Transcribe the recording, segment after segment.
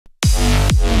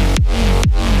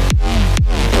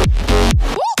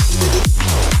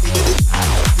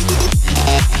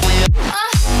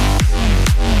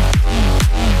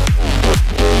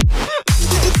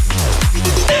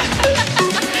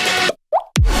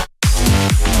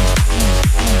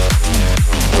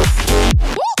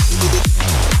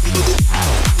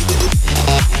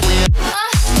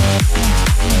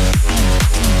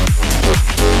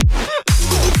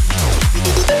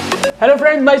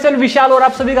Friends, my self विशाल और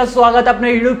आप सभी का स्वागत है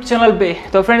अपने यूट्यूब चैनल पे।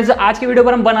 तो फ्रेंड्स, आज की वीडियो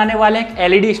पर हम बनाने वाले हैं एक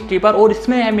एलईडी स्ट्रिपर और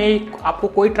इसमें मैं आपको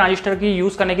कोई ट्रांजिस्टर की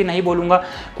यूज़ करने की नहीं बोलूँगा,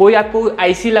 कोई आपको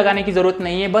आईसी लगाने की ज़रूरत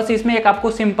नहीं है। बस इसमें एक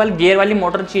आपको सिंपल गियर वाली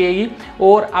मोटर चाहिएगी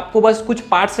और आपको बस कुछ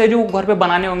पार्ट्स है जो घर पर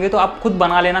बनाने होंगे, तो आप खुद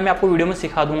बना लेना, मैं आपको वीडियो में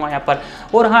सिखा दूँगा यहाँ पर।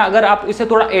 और हाँ, अगर आप इसे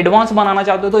थोड़ा एडवांस बनाना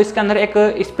चाहते हो तो इसके अंदर एक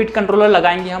स्पीड कंट्रोलर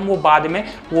लगाएंगे हम, वो बाद में,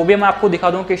 वो भी मैं आपको दिखा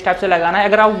दूँ किस टाइप से लगाना है।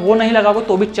 अगर आप वो नहीं लगाओगे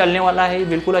तो भी चलने वाला है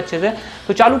बिल्कुल अच्छे से।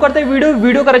 तो चालू करते हैं वीडियो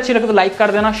अगर अच्छी लगे तो लाइक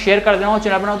कर देना, शेयर कर देना और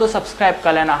चैनल बनाओ तो सब्सक्राइब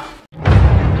कर लेना।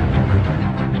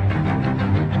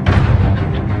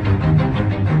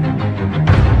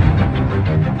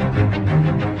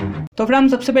 तो फिर हम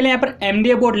सबसे पहले यहाँ पर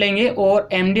एमडीए बोर्ड लेंगे और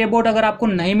एमडीए बोर्ड अगर आपको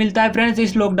नहीं मिलता है फ्रेंड्स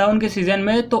इस लॉकडाउन के सीजन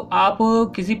में, तो आप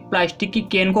किसी प्लास्टिक की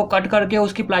कैन को कट करके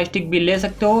उसकी प्लास्टिक भी ले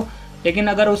सकते हो। लेकिन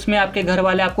अगर उसमें आपके घर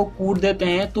वाले आपको कूट देते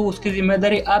हैं तो उसकी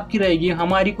जिम्मेदारी आपकी रहेगी,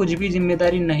 हमारी कुछ भी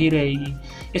जिम्मेदारी नहीं रहेगी।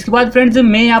 इसके बाद फ्रेंड्स,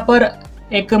 मैं यहाँ पर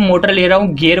एक मोटर ले रहा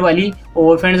हूँ गियर वाली।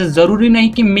 और फ्रेंड्स, ज़रूरी नहीं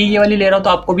कि मैं ये वाली ले रहा हूँ तो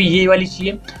आपको भी ये वाली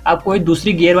चाहिए, आप कोई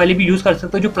दूसरी गियर वाली भी यूज़ कर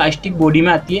सकते हो जो प्लास्टिक बॉडी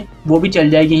में आती है, वो भी चल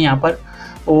जाएगी यहाँ पर।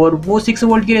 और वो 6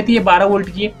 वोल्ट की रहती है, 12 वोल्ट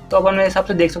की है, तो अब अपने हिसाब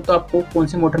से देख सकते हो आपको कौन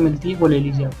सी मोटर मिलती है, वो ले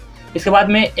लीजिए आप। इसके बाद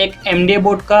मैं एक एमडीए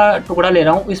बोर्ड का टुकड़ा ले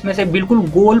रहा हूँ, इसमें से बिल्कुल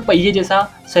गोल पहिए जैसा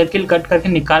सर्किल कट करके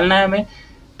निकालना है हमें।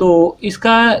 तो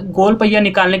इसका गोल पहिया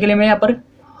निकालने के लिए मैं यहाँ पर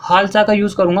हालसा का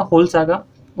यूज़ करूँगा, होलसा का।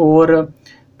 और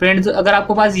फ्रेंड्स, अगर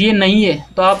आपके पास ये नहीं है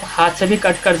तो आप हाथ से भी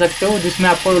कट कर सकते हो, जिसमें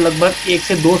आपको लगभग 1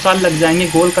 से 2 साल लग जाएंगे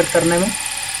गोल कट करने में।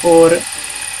 और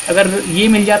अगर ये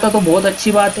मिल जाता तो बहुत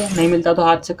अच्छी बात है, नहीं मिलता तो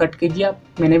हाथ से कट कीजिए आप,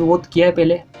 मैंने भी बहुत किया है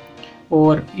पहले।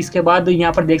 और इसके बाद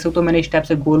यहाँ पर देख सकते हो मैंने इस टाइप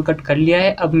से गोल कट कर लिया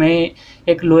है। अब मैं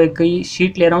एक लोहे की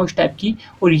शीट ले रहा हूँ इस टाइप की,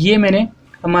 और ये मैंने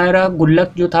हमारा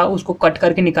गुल्लक जो था उसको कट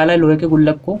करके निकाला है, लोहे के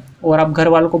गुल्लक को। और आप घर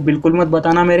वालों को बिल्कुल मत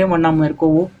बताना मेरे, वरना मेरे को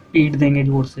वो पीट देंगे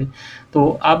जोर से।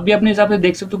 तो आप भी अपने हिसाब से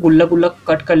देख सकते हो, गुल्लक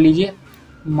कट कर लीजिए,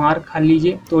 मार खा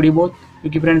लीजिए थोड़ी बहुत,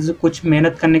 क्योंकि फ्रेंड्स कुछ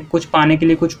मेहनत करने, कुछ पाने के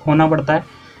लिए कुछ खोना पड़ता है।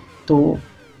 तो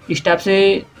इस टाइप से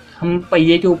हम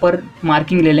पहिए के ऊपर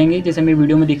मार्किंग ले लेंगे, जैसे मैं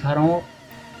वीडियो में दिखा रहा हूँ,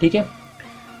 ठीक है।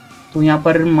 तो यहाँ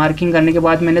पर मार्किंग करने के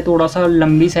बाद मैंने थोड़ा सा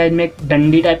लंबी साइज में एक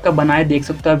डंडी टाइप का बनाया, देख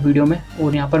सकते हो आप वीडियो में।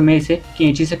 और यहाँ पर मैं इसे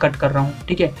कैंची से कट कर रहा हूँ,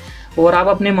 ठीक है। और आप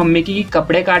अपने मम्मी की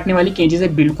कपड़े काटने वाली कैंची से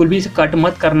बिल्कुल भी इसे कट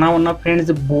मत करना, वरना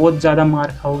फ्रेंड्स बहुत ज़्यादा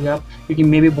मार खाओगे आप, क्योंकि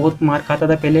मैं भी बहुत मार खाता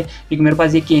था पहले, क्योंकि मेरे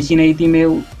पास ये कैंची नहीं थी।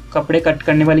 मैं कपड़े कट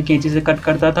करने वाली कैंची से कट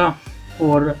करता था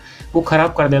और वो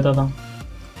ख़राब कर देता था।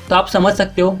 तो आप समझ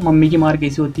सकते हो मम्मी की मार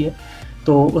कैसी होती है।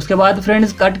 तो उसके बाद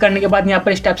फ्रेंड्स, कट करने के बाद यहाँ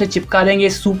पर इस टाइप से चिपका देंगे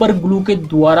सुपर ग्लू के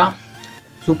द्वारा।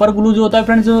 सुपर ग्लू जो होता है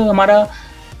फ्रेंड्स, हमारा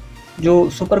जो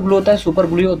सुपर ग्लू होता है, सुपर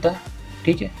ग्लू होता है,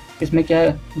 ठीक है, इसमें क्या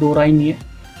है, दो राय नहीं है।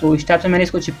 तो इस टाइप से मैंने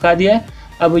इसको चिपका दिया है।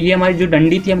 अब ये हमारी जो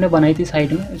डंडी थी हमने बनाई थी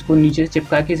साइड में, इसको नीचे से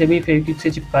चिपका के इसे भी फेविक्विक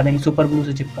से चिपका देंगे, सुपर ग्लू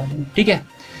से चिपका देंगे, ठीक है।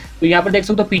 तो यहाँ पर देख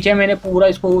सकते हो पीछे मैंने पूरा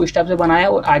इसको इस टाइप से बनाया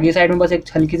और आगे साइड में बस एक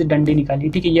हल्की सी डंडी निकाली,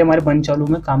 ठीक है। ये हमारे बन चालू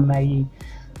में काम में आएगी।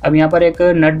 अब यहाँ पर एक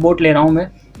नट बोल्ट ले रहा हूँ मैं,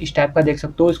 इस टाइप का देख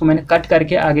सकते हो। इसको मैंने कट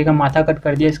करके आगे का माथा कट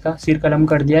कर दिया, इसका सिर कलम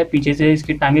कर दिया है, पीछे से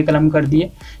इसकी टांगे कलम कर दिए,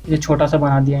 इसे छोटा सा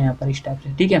बना दिया यहाँ पर इस टाइप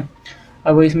से, ठीक है।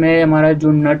 अब इसमें हमारा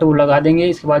जो नट वो लगा देंगे।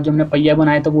 इसके बाद जो हमने पहिया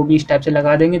बनाया था वो भी इस टाइप से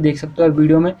लगा देंगे, देख सकते हो आप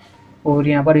वीडियो में। और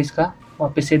यहाँ पर इसका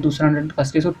वापस से दूसरा नट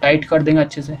कस के इसको टाइट कर देंगे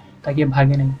अच्छे से, ताकि ये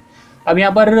भागे नहीं। अब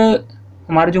यहाँ पर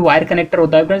हमारा जो वायर कनेक्टर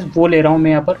होता है फ्रेंड्स, वो ले रहा हूँ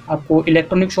मैं यहाँ पर। आपको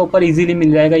इलेक्ट्रॉनिक शॉप पर ईजिली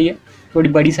मिल जाएगा, ये थोड़ी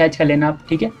बड़ी साइज़ का लेना आप,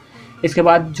 ठीक है। इसके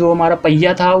बाद जो हमारा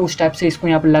पहिया था उस टाइप से इसको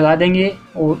यहाँ पर लगा देंगे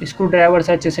और स्क्रू ड्राइवर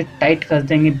से अच्छे से टाइट कर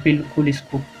देंगे बिल्कुल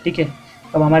इसको, ठीक है।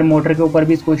 अब हमारे मोटर के ऊपर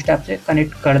भी इसको इस टाइप से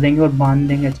कनेक्ट कर देंगे और बांध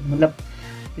देंगे अच्छे, मतलब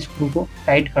स्क्रू को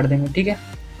टाइट कर देंगे, ठीक है।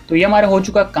 तो ये हमारा हो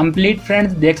चुका कंप्लीट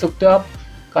फ्रेंड्स, देख सकते हो आप,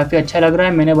 काफ़ी अच्छा लग रहा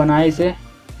है, मैंने बनाया इसे।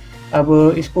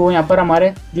 अब इसको यहाँ पर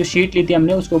हमारे जो शीट ली थी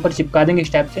हमने उसके ऊपर चिपका देंगे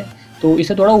इस टाइप से। तो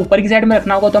इसे थोड़ा ऊपर की साइड में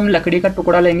रखना होगा, तो हम लकड़ी का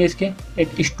टुकड़ा लेंगे, इसके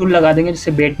एक स्टूल लगा देंगे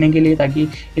जिससे बैठने के लिए, ताकि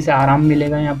इसे आराम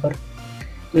मिलेगा यहाँ पर।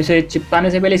 तो इसे चिपकाने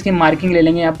से पहले इसकी मार्किंग ले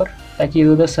लेंगे यहाँ पर, ताकि इधर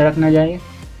उधर सरक ना जाए,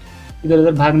 इधर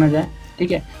उधर भाग ना जाए,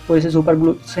 ठीक है। और इसे सुपर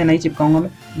ग्लू से नहीं चिपकाऊंगा, मैं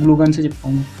ग्लू गन से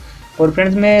चिपकाऊंगा। और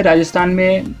फ्रेंड्स, मैं राजस्थान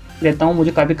में रहता हूँ,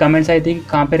 मुझे काफ़ी कमेंट्स आए थे कि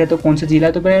कहाँ पे रहते हो, कौन सा ज़िला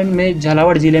है। तो मैं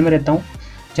झालावाड़ ज़िले में रहता हूँ।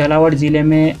 झालावाड़ ज़िले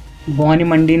में भवानी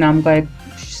मंडी नाम का एक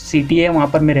सिटी है, वहाँ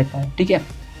पर मैं रहता हूँ, ठीक है।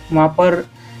 वहाँ पर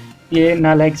ये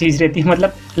नालायक चीज़ रहती है,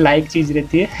 मतलब लायक चीज़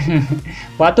रहती है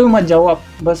बातों में मत जाओ आप,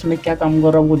 बस मैं क्या काम कर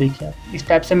रहा हूँ वो देखिए आप। इस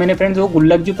टाइप से मैंने फ्रेंड्स वो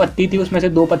गुल्लक जो पत्ती थी उसमें से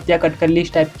 2 पत्तियाँ कट कर ली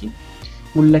इस टाइप की,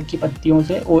 गुल्लक की पत्तियों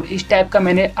से, और इस टाइप का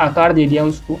मैंने आकार दे दिया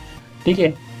उसको, ठीक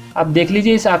है। आप देख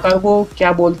लीजिए इस आकार को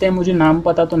क्या बोलते हैं, मुझे नाम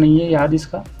पता तो नहीं है याद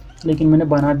इसका, लेकिन मैंने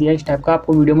बना दिया इस टाइप का।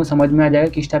 आपको वीडियो में समझ में आ जाएगा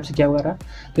किस टाइप से क्या हो रहा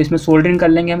है। तो इसमें सोल्डरिंग कर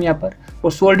लेंगे हम यहाँ पर।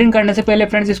 और सोल्डरिंग करने से पहले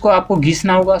फ्रेंड्स इसको आपको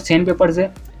घिसना होगा सैंड पेपर से।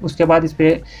 उसके बाद इस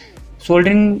पर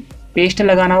सोल्डरिंग पेस्ट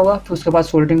लगाना होगा, फिर उसके बाद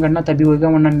सोल्डरिंग करना, तभी होगा,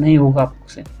 वरना नहीं होगा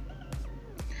आपसे।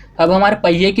 अब हमारे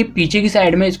पहिए के पीछे की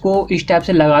साइड में इसको इस टाइप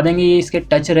से लगा देंगे, ये इसके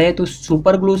टच रहे, तो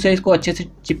सुपर ग्लू से इसको अच्छे से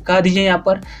चिपका दीजिए यहाँ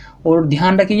पर। और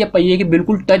ध्यान रखिए ये पहिए के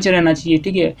बिल्कुल टच रहना चाहिए,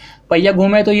 ठीक है। पहिया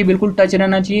घूमे तो ये बिल्कुल टच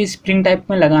रहना चाहिए, स्प्रिंग टाइप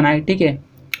में लगाना है, ठीक है।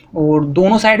 और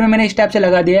दोनों साइड में मैंने इस टाइप से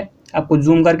लगा दिया है। आपको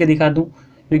जूम करके दिखा दूँ,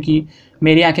 क्योंकि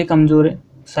मेरी आंखें कमज़ोर है,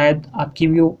 शायद आपकी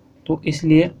भी हो, तो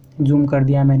इसलिए जूम कर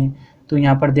दिया मैंने। तो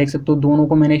यहाँ पर देख सकते हो दोनों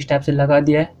को मैंने इस टाइप से लगा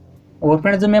दिया है। और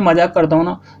फ्रेंड्स, जब मैं मजाक करता हूँ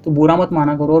ना तो बुरा मत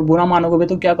माना करो, और बुरा मानोगे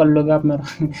तो क्या कर लोगे आप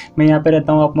मेरा मैं यहाँ पे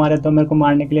रहता हूँ, आप वहाँ रहते हो, मेरे को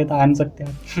मारने के लिए तो आ नहीं सकते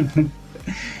आप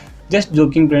जस्ट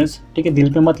जोकिंग फ्रेंड्स, ठीक है,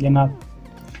 दिल पे मत लेना आप।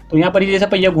 तो यहाँ पर ये जैसा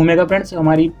पहिया घूमेगा फ्रेंड्स,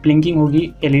 हमारी ब्लिंकिंग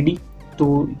होगी एलईडी।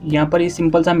 तो यहाँ पर ये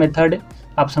सिंपल सा मेथड है,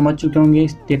 आप समझ चुके होंगे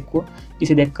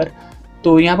इसे देखकर।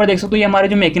 तो यहाँ पर देख सकते हो ये हमारा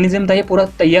जो मैकेनिज्म था ये पूरा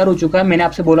तैयार हो चुका है। मैंने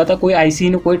आपसे बोला था कोई आईसी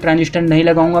में कोई ट्रांजिस्टर नहीं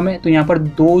लगाऊंगा मैं। तो यहाँ पर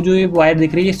दो जो ये वायर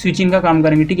दिख रही है ये स्विचिंग का काम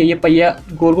करेंगे, ठीक है। ये पहिया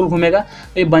गोल गोल घूमेगा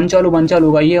तो ये बंद चालू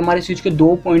होगा। ये हमारे स्विच के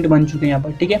 2 पॉइंट बन चुके हैं यहाँ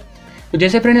पर, ठीक है। तो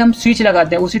जैसे फ्रेंड हम स्विच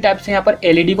लगाते हैं उसी टाइप से यहाँ पर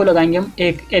एलईडी को लगाएंगे हम।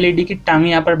 एक एलईडी की टांग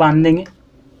यहाँ पर बांध देंगे,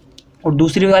 और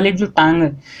दूसरी वाली जो टांग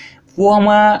है वो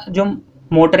हमारा जो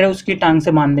मोटर है उसकी टांग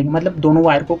से बांध देंगे, मतलब दोनों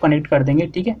वायर को कनेक्ट कर देंगे,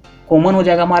 ठीक है। कॉमन हो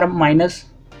जाएगा हमारा माइनस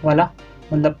वाला,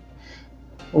 मतलब,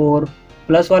 और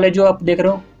प्लस वाले जो आप देख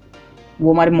रहे हो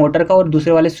वो हमारे मोटर का, और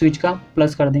दूसरे वाले स्विच का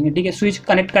प्लस कर देंगे, ठीक है। स्विच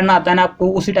कनेक्ट करना आता है ना आपको,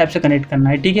 उसी टाइप से कनेक्ट करना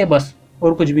है, ठीक है, बस,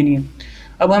 और कुछ भी नहीं है।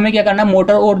 अब हमें क्या करना है,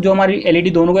 मोटर और जो हमारी एलईडी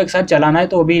दोनों को एक साथ चलाना है।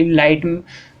 तो अभी लाइट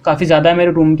काफ़ी ज़्यादा है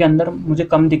मेरे रूम के अंदर, मुझे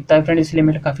कम दिखता है फ्रेंड, इसलिए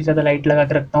मैं काफ़ी ज़्यादा लाइट लगा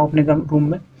के रखता हूँ अपने रूम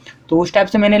में। तो उस टाइप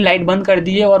से मैंने लाइट बंद कर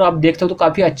दी है, और आप देख सकते हो तो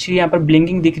काफ़ी अच्छी यहाँ पर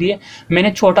ब्लिंकिंग दिख रही है।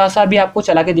 मैंने छोटा सा भी आपको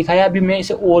चला के दिखाया, अभी मैं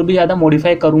इसे और भी ज़्यादा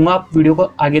मॉडिफाई करूँगा, आप वीडियो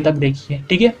को आगे तक देखिए,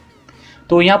 ठीक है।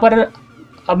 तो यहाँ पर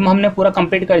अब हमने पूरा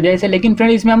कंप्लीट कर दिया इसे, लेकिन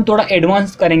फ्रेंड इसमें हम थोड़ा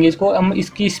एडवांस करेंगे इसको, हम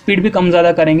इसकी स्पीड भी कम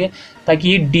ज़्यादा करेंगे ताकि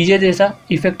ये डीजे जैसा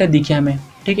इफेक्ट दिखे हमें,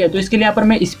 ठीक है। तो इसके लिए यहाँ पर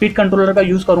मैं स्पीड कंट्रोलर का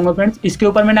यूज़ करूँगा फ्रेंड्स। इसके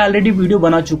ऊपर मैंने ऑलरेडी वीडियो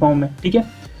बना चुका हूँ मैं, ठीक है।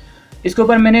 इसके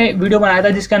ऊपर मैंने वीडियो बनाया था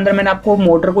जिसके अंदर मैंने आपको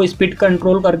मोटर को स्पीड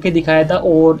कंट्रोल करके दिखाया था,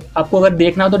 और आपको अगर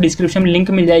देखना हो तो डिस्क्रिप्शन में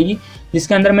लिंक मिल जाएगी,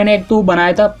 जिसके अंदर मैंने एक तो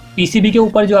बनाया था पीसीबी के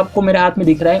ऊपर जो आपको मेरे हाथ में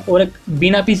दिख रहा है, और एक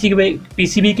बिना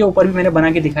पीसीबी के ऊपर भी मैंने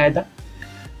बना के दिखाया था,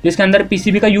 जिसके अंदर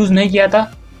पीसीबी का यूज़ नहीं किया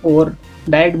था, और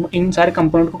डायरेक्ट इन सारे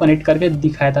कंपोनेंट को कनेक्ट करके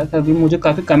दिखाया था। तभी मुझे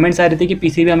काफ़ी कमेंट्स आ रहे थे कि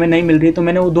पीसीबी हमें नहीं मिल रही, तो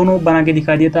मैंने वो दोनों बना के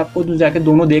दिखा दिया था आपको। तो जाके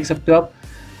दोनों देख सकते हो आप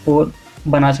और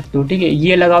बना सकते हो, ठीक है।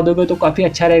 ये लगा दोगे तो काफ़ी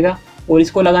अच्छा रहेगा, और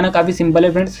इसको लगाना काफ़ी सिंपल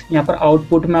है फ्रेंड्स। यहाँ पर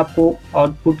आउटपुट में आपको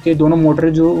आउटपुट के दोनों मोटर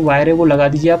जो वायर है वो लगा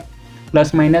दीजिए आप,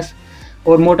 प्लस माइनस।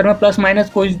 और मोटर में प्लस माइनस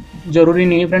कोई ज़रूरी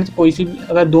नहीं है फ्रेंड्स, कोई सी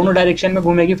अगर दोनों डायरेक्शन में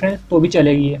घूमेगी फ्रेंड्स तो भी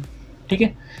चलेगी है, ठीक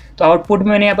है। तो आउटपुट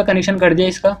में मैंने यहाँ पर कनेक्शन कर दिया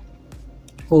इसका,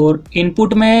 और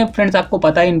इनपुट में फ्रेंड्स आपको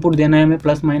पता है इनपुट देना है हमें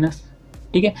प्लस माइनस,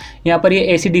 ठीक है। यहाँ पर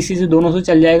ये AC DC से दोनों से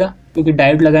चल जाएगा क्योंकि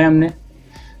डायोड लगाया हमने।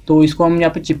 तो इसको हम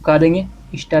यहाँ पे चिपका देंगे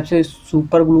इस टाइप से।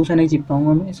 सुपर ग्लू से नहीं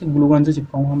चिपकाऊंगा मैं, इसे ग्लू गन से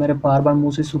चिपकाऊंगा, मेरे बार बार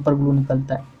मुंह से सुपर ग्लू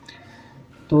निकलता है।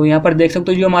 तो यहाँ पर देख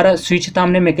सकते हो जो हमारा स्विच था,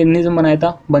 हमने मैकेनिज्म बनाया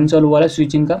था बंद चालू वाला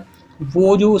स्विचिंग का,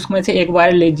 वो जो उसमें से एक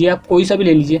वायर ले लीजिए आप, कोई सा भी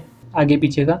ले लीजिए आगे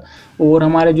पीछे का, और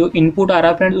हमारा जो इनपुट आ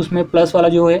रहा है फ्रेंड्स उसमें प्लस वाला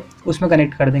जो है उसमें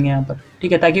कनेक्ट कर देंगे यहाँ पर,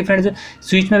 ठीक है, ताकि फ्रेंड्स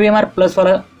स्विच में भी हमारा प्लस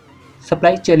वाला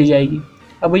सप्लाई चली जाएगी।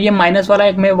 अब ये माइनस वाला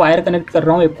एक मैं वायर कनेक्ट कर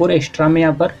रहा हूँ, एक और एक्स्ट्रा में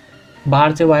यहाँ पर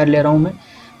बाहर से वायर ले रहा हूँ मैं,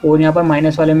 और यहाँ पर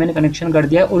माइनस वाले मैंने कनेक्शन कर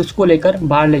दिया और उसको लेकर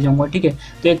बाहर ले जाऊँगा, ठीक है।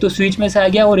 तो एक तो स्विच में से आ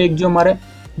गया, और एक जो हमारा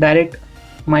डायरेक्ट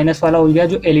माइनस वाला हो गया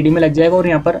जो एलईडी में लग जाएगा, और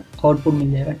यहाँ पर आउटपुट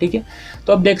मिल जाएगा, ठीक है।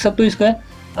 तो अब देख सकते हो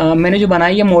इसका मैंने जो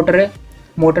बनाई है मोटर है,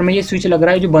 मोटर में ये स्विच लग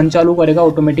रहा है जो बंद चालू करेगा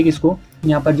ऑटोमेटिक इसको।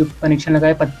 यहाँ पर जो कनेक्शन लगा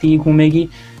है पत्ती घूमेगी,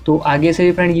 तो आगे से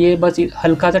भी फ्रेंड ये बस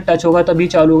हल्का सा टच होगा तभी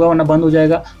चालू होगा, वरना बंद हो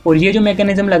जाएगा। और ये जो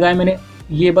मैकेनिज्म लगा है मैंने,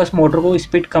 ये बस मोटर को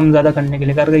स्पीड कम ज़्यादा करने के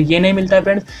लिए, अगर ये नहीं मिलता है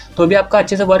फ्रेंड्स तो भी आपका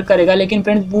अच्छे से वर्क करेगा, लेकिन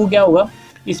फ्रेंड्स वो क्या होगा,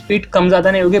 स्पीड कम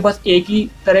ज़्यादा नहीं होगी, बस एक ही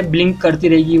तरह ब्लिंक करती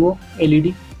रहेगी वो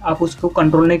एलईडी। आप उसको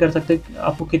कंट्रोल नहीं कर सकते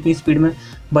आपको कितनी स्पीड में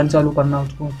बंद चालू करना है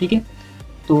उसको, ठीक है।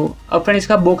 तो अब फ्रेंड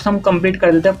इसका बॉक्स हम कंप्लीट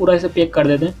कर देते हैं, पूरा इसे पैक कर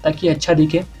देते हैं ताकि अच्छा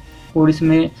दिखे, और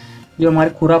इसमें जो हमारे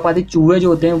खुरापाती चूहे जो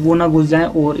होते हैं वो ना घुस जाएं,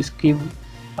 और इसकी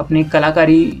अपनी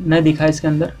कलाकारी न दिखाए इसके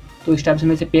अंदर। तो इस टाइप से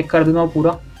मैं इसे पैक कर देता हूँ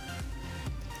पूरा।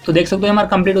 तो देख सकते हो हमारा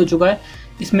कंप्लीट हो चुका है।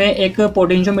 इसमें एक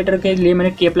पोटेंशियोमीटर के लिए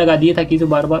मैंने केप लगा दी है ताकि इसे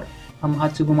बार बार हम हाथ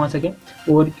से घुमा सकें,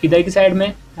 और इधर की साइड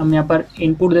में हम यहाँ पर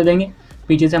इनपुट दे देंगे,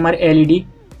 पीछे से हमारे एलईडी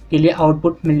के लिए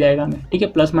आउटपुट मिल जाएगा हमें, ठीक है।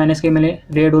 प्लस माइनस के मैंने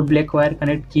रेड और ब्लैक वायर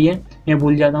कनेक्ट किए, मैं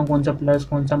भूल जाता हूँ कौन सा प्लस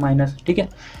कौन सा माइनस, ठीक है।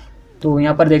 तो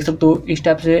यहाँ पर देख सकते हो इस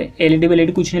टाइप से एलईडी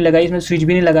वेलईडी कुछ नहीं लगाई, इसमें स्विच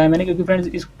भी नहीं लगाया मैंने, क्योंकि फ्रेंड्स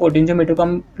इस पोटेंशियोमीटर को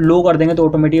हम लो कर देंगे तो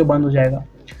ऑटोमेटिक बंद हो जाएगा।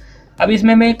 अब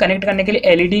इसमें मैं कनेक्ट करने के लिए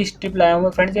एलईडी स्ट्रिप लाया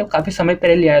हूँ फ्रेंड्स, ये काफ़ी समय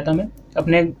पहले ले आया था मैं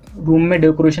अपने रूम में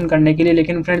डेकोरेशन करने के लिए,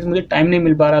 लेकिन फ्रेंड्स मुझे टाइम नहीं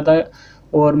मिल पा रहा था,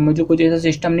 और मुझे कुछ ऐसा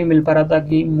सिस्टम नहीं मिल पा रहा था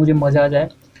कि मुझे मज़ा आ जाए।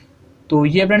 तो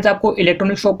ये फ्रेंड्स आपको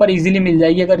इलेक्ट्रॉनिक शॉप पर इजीली मिल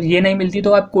जाएगी। अगर ये नहीं मिलती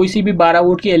तो आप कोई सी भी 12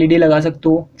 वोल्ट की एलईडी लगा सकते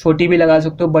हो, छोटी भी लगा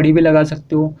सकते हो, बड़ी भी लगा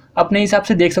सकते हो, अपने हिसाब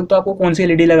से देख सकते हो आपको कौन सी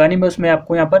एलईडी लगानी। बस मैं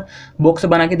आपको यहाँ पर बॉक्स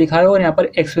बना के दिखा रहा हूँ और यहाँ पर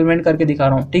एक्सपेरिमेंट करके दिखा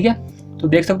रहा हूँ, ठीक है। तो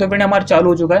देख सकते हो फ्रेंड हमारा चालू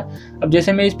हो चुका है। अब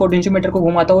जैसे मैं इस पोटेंशियोमीटर को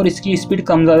घुमाता हूँ और इसकी स्पीड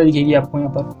कम ज़्यादा दिखेगी आपको,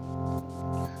 यहाँ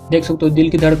पर देख सकते हो दिल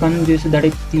की धड़कन जैसे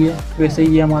धड़कती है वैसे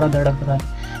ही ये हमारा धड़क रहा है,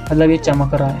 मतलब ये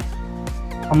चमक रहा है।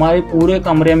 हमारे पूरे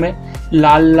कमरे में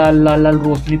लाल लाल लाल लाल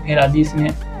रोशनी फैला दी इसने।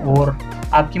 और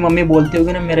आपकी मम्मी बोलती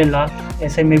होगी ना मेरे लाल,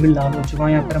 ऐसे में भी लाल हो चुका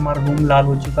है। यहाँ पर हमारा रूम लाल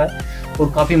हो चुका है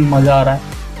और काफ़ी मज़ा आ रहा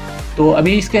है। तो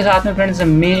अभी इसके साथ में फ्रेंड्स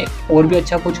मैं और भी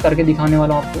अच्छा कुछ करके दिखाने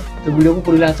वाला हूँ आपको, तो वीडियो को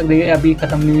पूरी लास्ट तक देखिए। अभी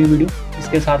ख़त्म नहीं हुई वीडियो,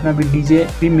 इसके साथ में अभी डीजे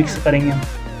भी मिक्स करेंगे हम।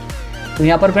 तो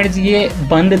यहाँ पर फ्रेंड्स ये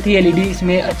बंद थी एलईडी,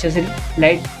 इसमें अच्छे से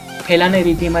लाइट फैला नहीं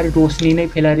रही थी, हमारी रोशनी नहीं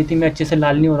फैला रही थी, मैं अच्छे से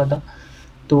लाल नहीं हो रहा था।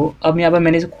 तो अब यहाँ पर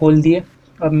मैंने इसे खोल दिए।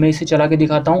 अब मैं इसे चला के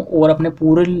दिखाता हूँ और अपने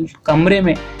पूरे कमरे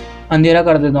में अंधेरा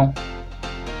कर देता हूँ।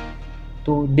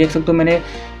 तो देख सकते हो मैंने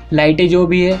लाइटें जो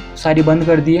भी है सारी बंद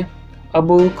कर दी है। अब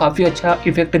काफ़ी अच्छा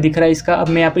इफेक्ट दिख रहा है इसका। अब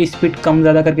मैं यहाँ पर स्पीड कम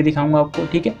ज़्यादा करके दिखाऊंगा आपको,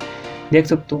 ठीक है। देख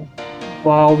सकते हो,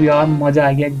 वाह यार मज़ा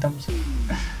आ गया एकदम से,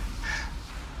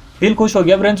 दिल खुश हो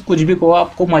गया फ्रेंड्स। कुछ भी कहो,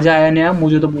 आपको मज़ा आया नहीं आया,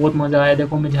 मुझे तो बहुत मज़ा आया।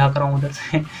 देखो मैं झाँक रहा हूँ उधर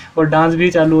से और डांस भी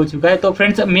चालू हो चुका है। तो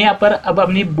फ्रेंड्स मैं यहाँ पर अब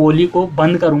अपनी बोली को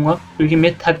बंद करूँगा क्योंकि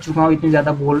मैं थक चुका हूँ,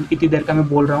 इतनी देर का मैं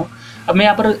बोल रहा हूँ। अब मैं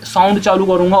यहाँ पर साउंड चालू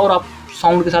करूँगा और आप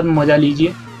साउंड के साथ मज़ा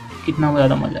लीजिए, कितना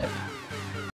ज़्यादा मज़ा आएगा।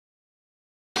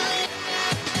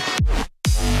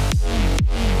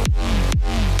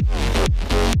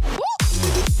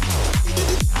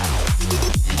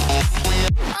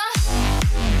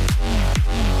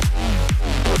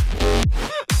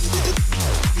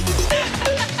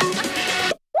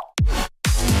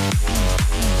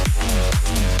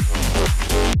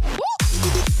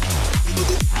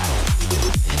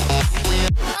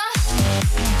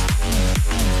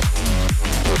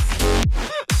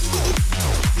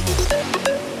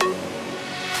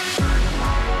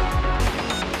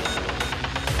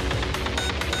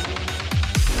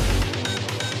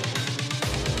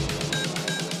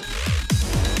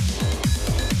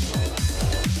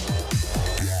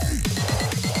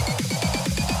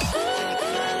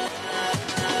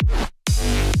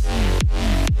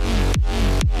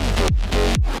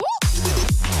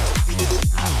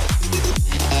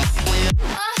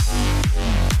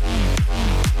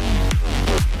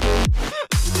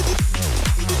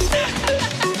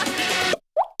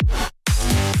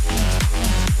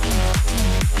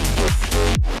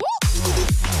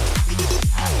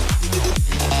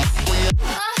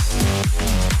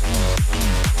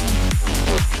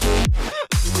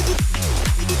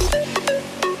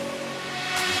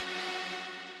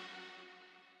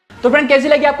 तो फ्रेंड कैसी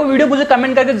लगी आपको वीडियो मुझे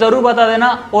कमेंट करके जरूर बता देना।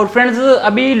 और फ्रेंड्स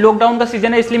अभी लॉकडाउन का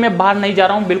सीजन है इसलिए मैं बाहर नहीं जा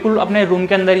रहा हूँ, बिल्कुल अपने रूम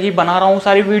के अंदर ही बना रहा हूँ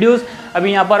सारी वीडियोस।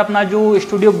 अभी यहाँ पर अपना जो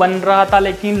स्टूडियो बन रहा था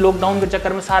लेकिन लॉकडाउन के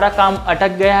चक्कर में सारा काम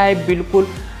अटक गया है बिल्कुल।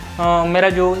 मेरा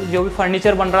जो भी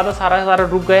फर्नीचर बन रहा था सारा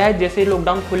रुक गया है। जैसे ही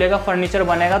लॉकडाउन खुलेगा फर्नीचर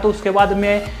बनेगा तो उसके बाद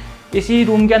मैं इसी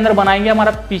रूम के अंदर बनाएंगे।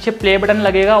 हमारा पीछे प्ले बटन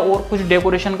लगेगा और कुछ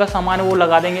डेकोरेशन का सामान है वो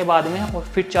लगा देंगे बाद में और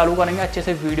फिर चालू करेंगे अच्छे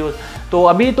से वीडियोस। तो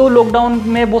अभी तो लॉकडाउन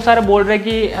में बहुत सारे बोल रहे हैं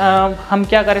कि हम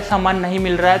क्या करें, सामान नहीं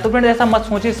मिल रहा है। तो फ्रेंड ऐसा मत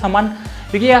सोचिए, सामान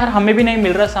क्योंकि यार हमें भी नहीं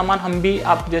मिल रहा सामान, हम भी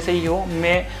आप जैसे ही हो।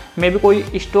 मैं भी कोई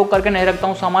स्टॉक करके नहीं रखता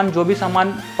हूँ सामान। जो भी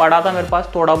सामान पड़ा था मेरे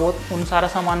पास थोड़ा बहुत, उन सारा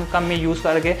सामान का मैं यूज़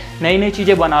करके नई नई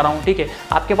चीज़ें बना रहा हूँ, ठीक है।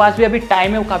 आपके पास भी अभी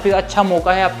टाइम है, काफ़ी अच्छा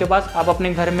मौका है आपके पास। आप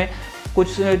अपने घर में कुछ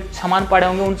सामान पड़े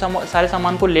होंगे, उन सारे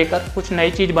सामान को लेकर कुछ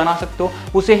नई चीज़ बना सकते हो।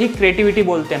 उसे ही क्रिएटिविटी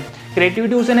बोलते हैं।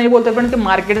 क्रिएटिविटी उसे नहीं बोलते फ्रेंड कि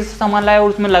मार्केट से सामान लाया और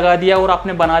उसमें लगा दिया और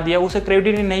आपने बना दिया, उसे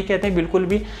क्रिएटिविटी नहीं कहते हैं बिल्कुल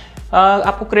भी।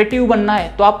 आपको क्रिएटिव बनना है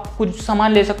तो आप कुछ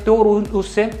सामान ले सकते हो और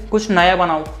उससे कुछ नया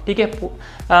बनाओ, ठीक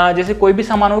है। जैसे कोई भी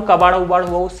सामान हो, कबाड़ उबाड़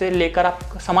हुआ, उससे लेकर आप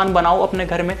सामान बनाओ अपने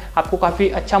घर में। आपको काफ़ी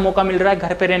अच्छा मौका मिल रहा है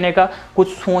घर पे रहने का, कुछ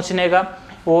सोचने का,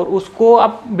 और उसको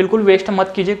आप बिल्कुल वेस्ट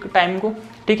मत कीजिए टाइम को,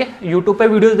 ठीक है। यूट्यूब पे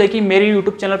वीडियोस देखिए, मेरे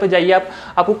यूट्यूब चैनल पे जाइए,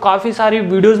 आपको काफ़ी सारी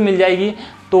वीडियोस मिल जाएगी।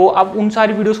 तो आप उन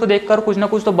सारी वीडियोस को देखकर कुछ ना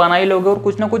कुछ तो बना ही लोगे और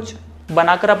कुछ ना कुछ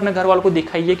बनाकर अपने घर वालों को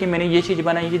दिखाइए कि मैंने ये चीज़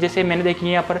बनाई है। जैसे मैंने देखी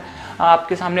है यहाँ पर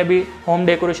आपके सामने अभी होम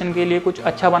डेकोरेशन के लिए कुछ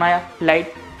अच्छा बनाया,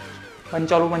 लाइट बन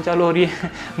चालू हो रही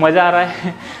है मज़ा आ रहा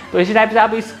है। तो इसी टाइप से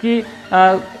आप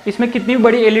इसमें कितनी भी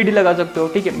बड़ी एलईडी लगा सकते हो,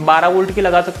 ठीक है। 12 वोल्ट की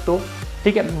लगा सकते हो,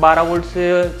 ठीक है। 12 वोल्ट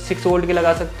से 6 वोल्ट की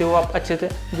लगा सकते हो आप अच्छे से।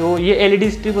 जो ये एलईडी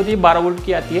स्ट्रिप होती है 12 वोल्ट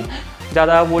की आती है,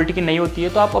 ज़्यादा वोल्ट की नहीं होती है,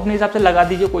 तो आप अपने हिसाब से लगा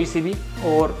दीजिए कोई सी भी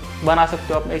और बना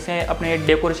सकते हो। आप ऐसे अपने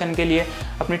डेकोरेशन के लिए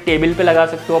अपनी टेबल पे लगा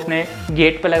सकते हो, अपने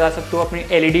गेट पे लगा सकते हो, अपनी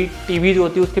एलईडी टीवी जो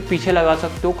होती है उसके पीछे लगा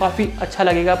सकते हो। काफ़ी अच्छा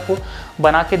लगेगा आपको,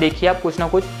 बना के देखिए आप कुछ ना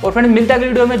कुछ। और फ्रेंड्स मिलता है अगली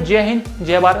वीडियो में। जय हिंद,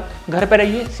 जय भारत। घर पर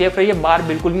रहिए, सेफ रहिए, बाहर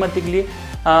बिल्कुल भी मत निकलिए।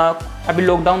 अभी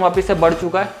लॉकडाउन वापस से बढ़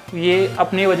चुका है, ये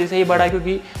अपनी वजह से ही बढ़ा है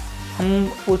क्योंकि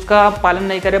हम उसका पालन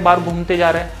नहीं करें, बाहर घूमते जा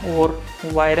रहे हैं और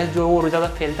वायरस जो है और ज़्यादा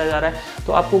फैलता जा रहा है।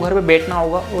 तो आपको घर पे बैठना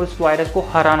होगा और उस वायरस को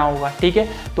हराना होगा, ठीक है।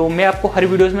 तो मैं आपको हर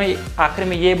वीडियोस में आखिर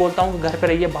में ये बोलता हूँ कि घर पे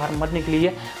रहिए, बाहर मत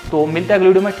निकलिए। तो मिलते हैं अगली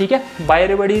वीडियो में, ठीक है। By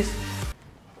everybody.